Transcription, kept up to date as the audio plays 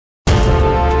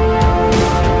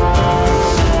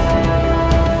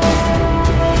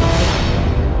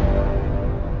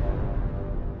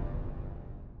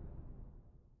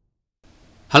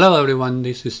Hello everyone,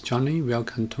 this is Johnny.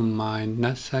 Welcome to my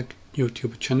NetSec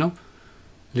YouTube channel.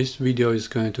 This video is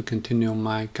going to continue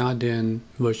my Guardium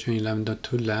version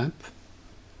 11.2 lab.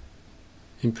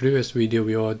 In previous video,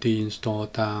 we already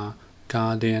installed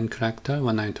Guardium character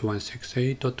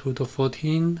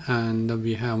 192.168.2.14 and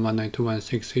we have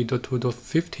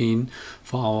 192.168.2.15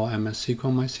 for our MS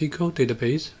SQL MySQL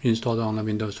database installed on the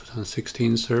Windows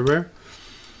 2016 server.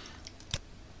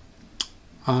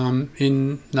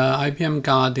 In the IBM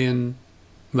Guardium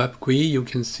web GUI, you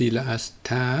can see the S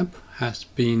tab has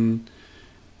been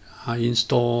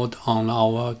installed on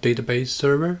our database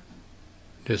server.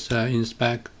 This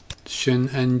inspection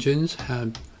engines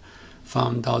have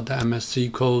found out the MS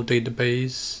SQL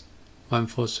database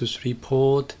 1433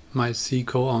 port,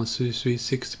 MySQL on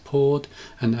 336 port,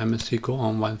 and MS SQL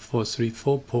on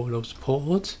 1434 port, those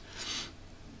ports.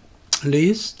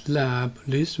 This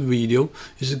video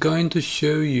is going to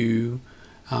show you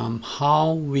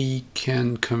how we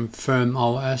can confirm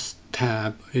our S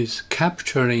tab is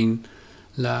capturing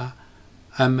the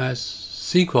MS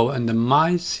SQL and the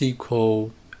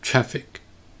MySQL traffic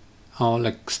or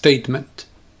like statement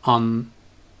on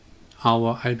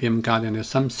our IBM Guardium. There's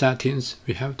some settings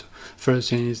we have to.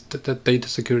 First thing is the data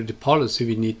security policy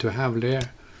we need to have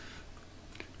there.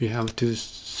 We have to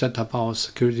set up our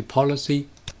security policy.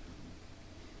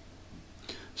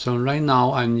 So right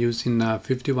now I'm using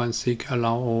 51SIG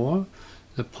allow all,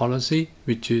 the policy,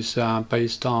 which is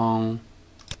based on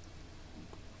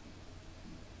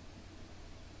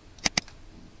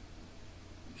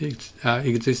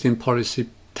existing policy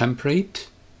template.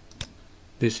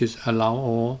 This is allow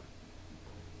all.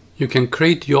 You can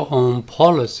create your own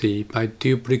policy by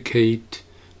duplicate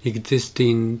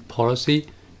existing policy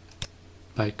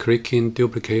by clicking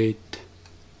duplicate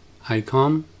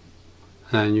icon,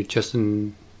 and you just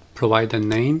provide a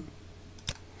name.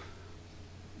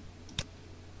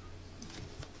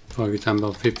 For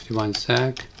example,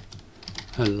 51SIG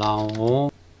allow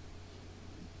all.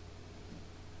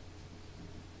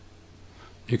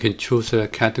 You can choose a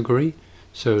category.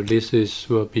 So this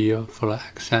will be for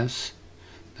access,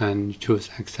 and you choose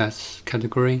access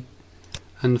category.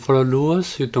 And for the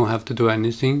rules, you don't have to do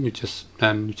anything. You just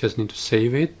need to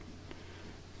save it.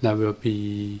 That will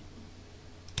be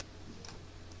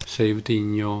saved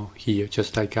in your here,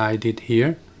 just like I did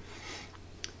here.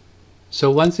 So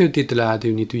once you did that,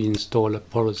 you need to install a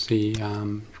policy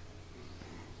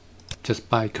just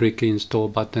by clicking install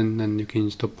button, and you can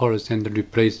install policy and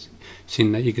replace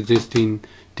in the existing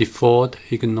default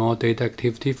ignore data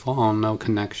activity for unknown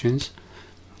connections.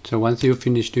 So once you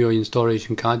finished your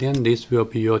installation Guardium, this will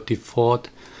be your default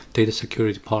data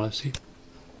security policy.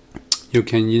 You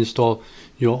can install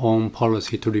your own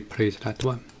policy to replace that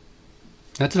one.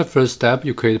 That's the first step.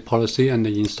 You create a policy and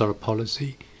then install a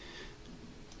policy.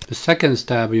 The second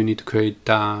step, you need to create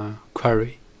a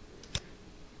query.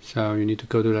 So you need to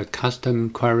go to the custom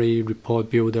query report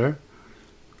builder.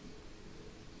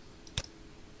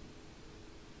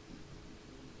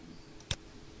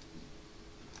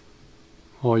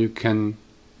 Or you can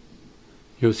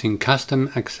using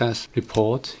custom access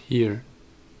report here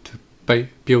to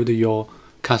build your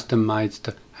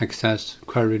customized access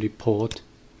query report.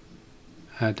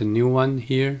 Add a new one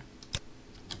here.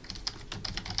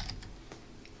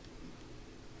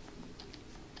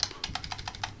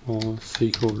 Or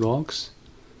SQL logs.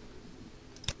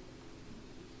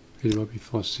 It will be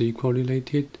for SQL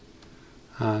related.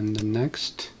 And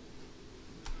next.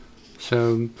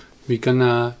 So we're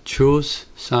gonna choose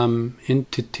some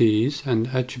entities and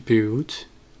attributes.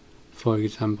 For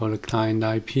example, the client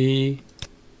IP,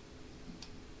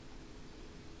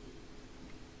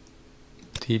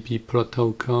 DB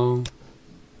protocol,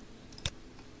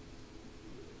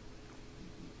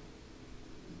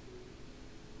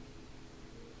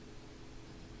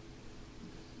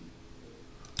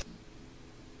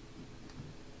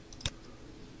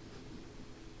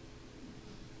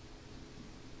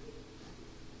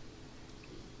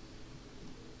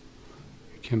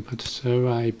 you can put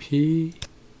server IP,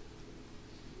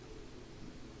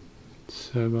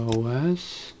 server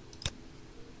OS,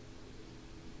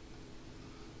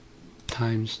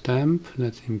 timestamp,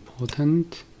 that's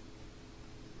important.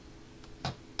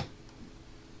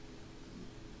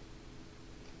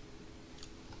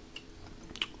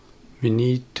 We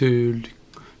need to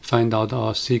find out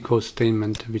our SQL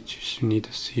statement, which is you need a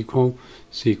SQL.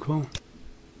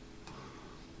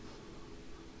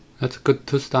 That's good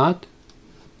to start.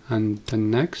 And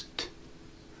then next,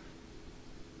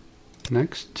 and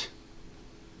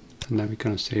then we're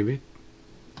gonna save it.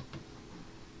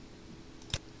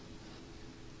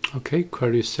 Okay,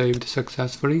 query saved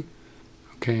successfully.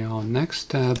 Okay, our next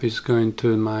step is going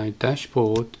to my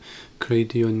dashboard,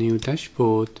 create your new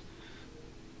dashboard,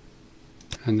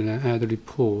 and then add a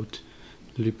report.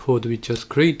 The report we just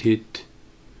created,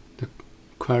 the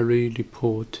query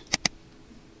report.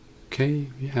 Okay,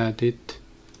 we add it.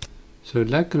 So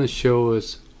that's going to show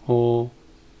us all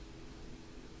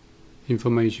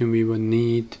information we will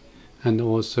need, and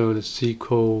also the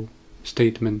SQL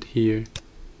statement here,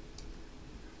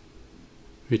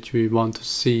 which we want to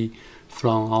see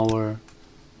from our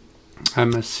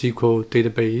MS SQL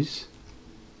database.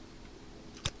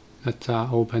 Let's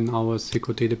open our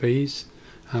SQL database,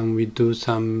 and we do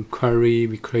some query.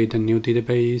 We create a new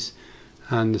database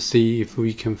and see if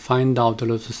we can find out a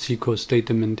lot of SQL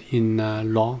statement in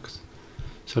logs.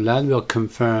 So that will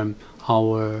confirm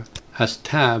our S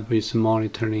tab is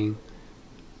monitoring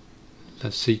the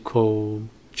SQL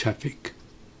traffic.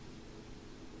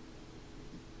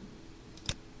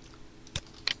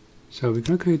 So we're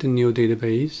going to create a new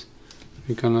database.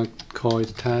 We're going to call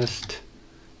it test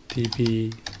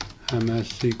db ms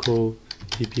SQL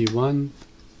db1.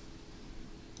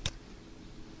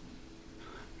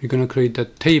 We're going to create a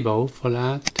table for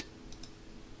that.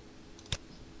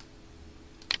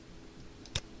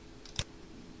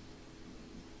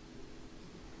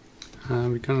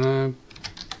 We're going to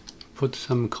put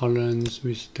some columns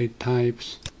with date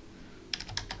types.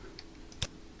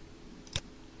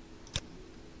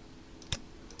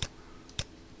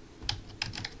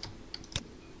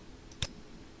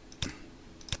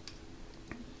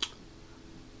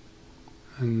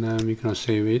 And then we're going to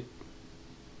save it.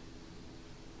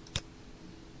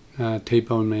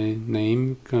 Table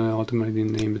name, gonna automatically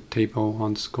name the table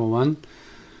 _1.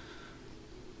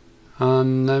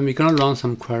 And then we're gonna run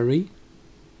some query.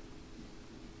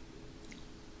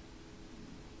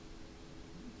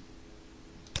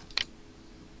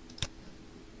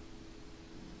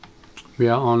 We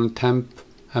are on temp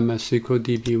MS SQL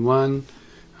db1.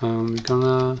 We're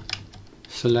gonna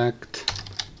select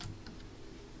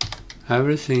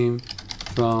everything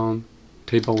from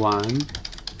table 1,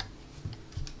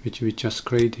 which we just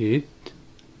created,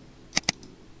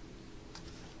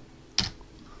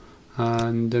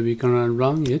 and we're gonna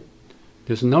run it.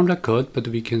 There's no record, but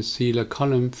we can see the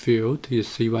column field is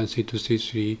C1, C2,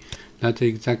 C3. That's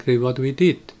exactly what we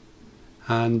did.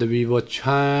 And we were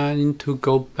trying to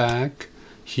go back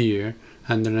here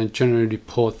and then generate a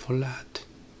report for that.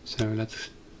 So let's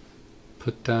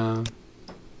put down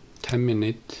 10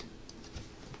 minutes.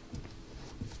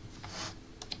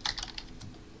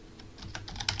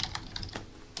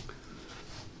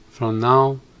 From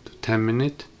now to 10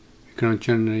 minutes, we're going to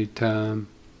generate the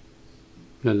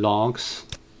logs.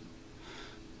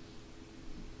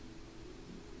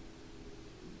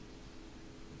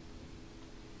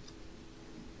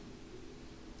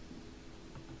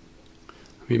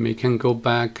 We can go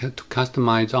back to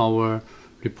customize our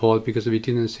report because we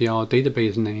didn't see our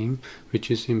database name,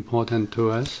 which is important to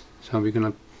us. So we're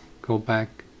going to go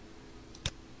back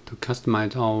to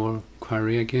customize our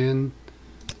query again.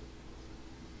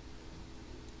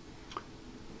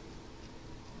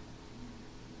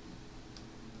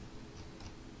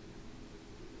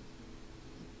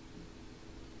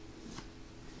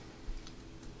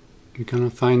 We're going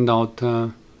to find out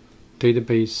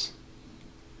database.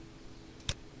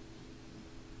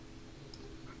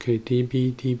 Okay,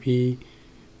 db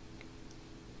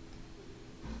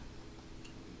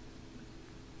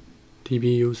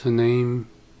username,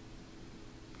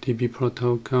 db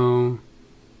protocol,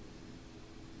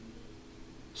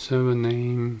 server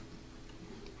name,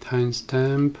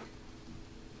 timestamp.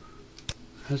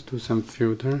 Let's do some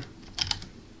filter.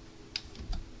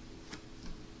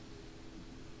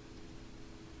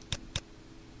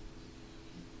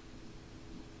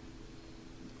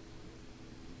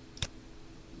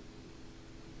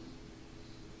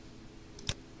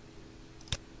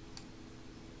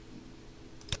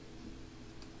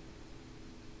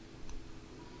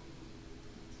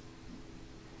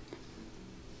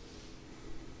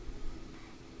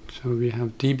 So we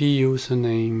have db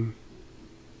username,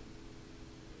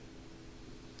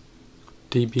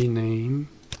 db name,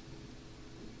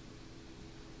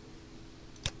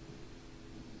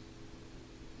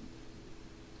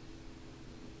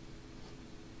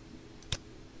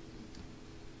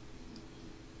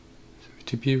 so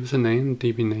db username,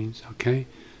 db names. Okay,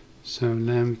 so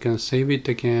then we can save it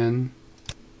again.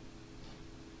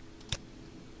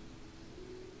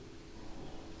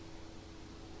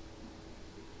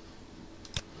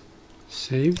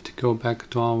 Saved, go back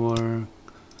to our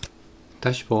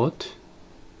dashboard.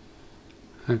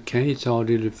 Okay, it's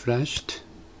already refreshed.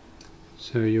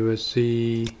 So you will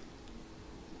see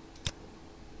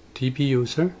DB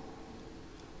user,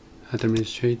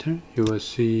 administrator, you will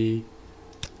see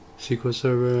SQL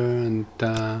Server and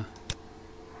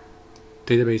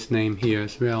database name here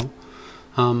as well.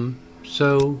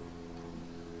 So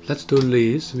let's do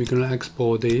this. We're gonna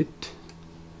export it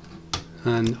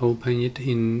and open it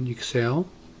in Excel.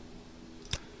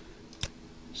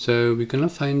 So we're gonna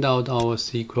find out our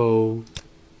SQL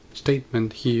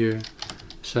statement here.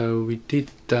 So we did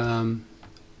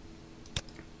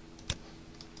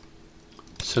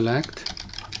select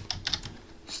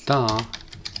star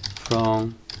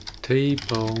from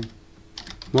table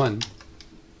 1.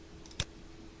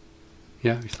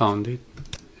 Yeah, we found it.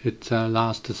 It's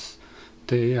last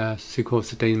SQL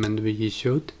statement we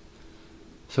issued.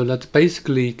 So that's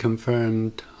basically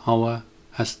confirmed our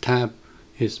S-tab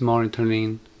is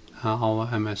monitoring our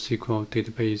MS SQL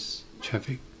database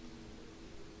traffic.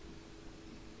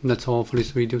 That's all for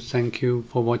this video. Thank you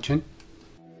for watching.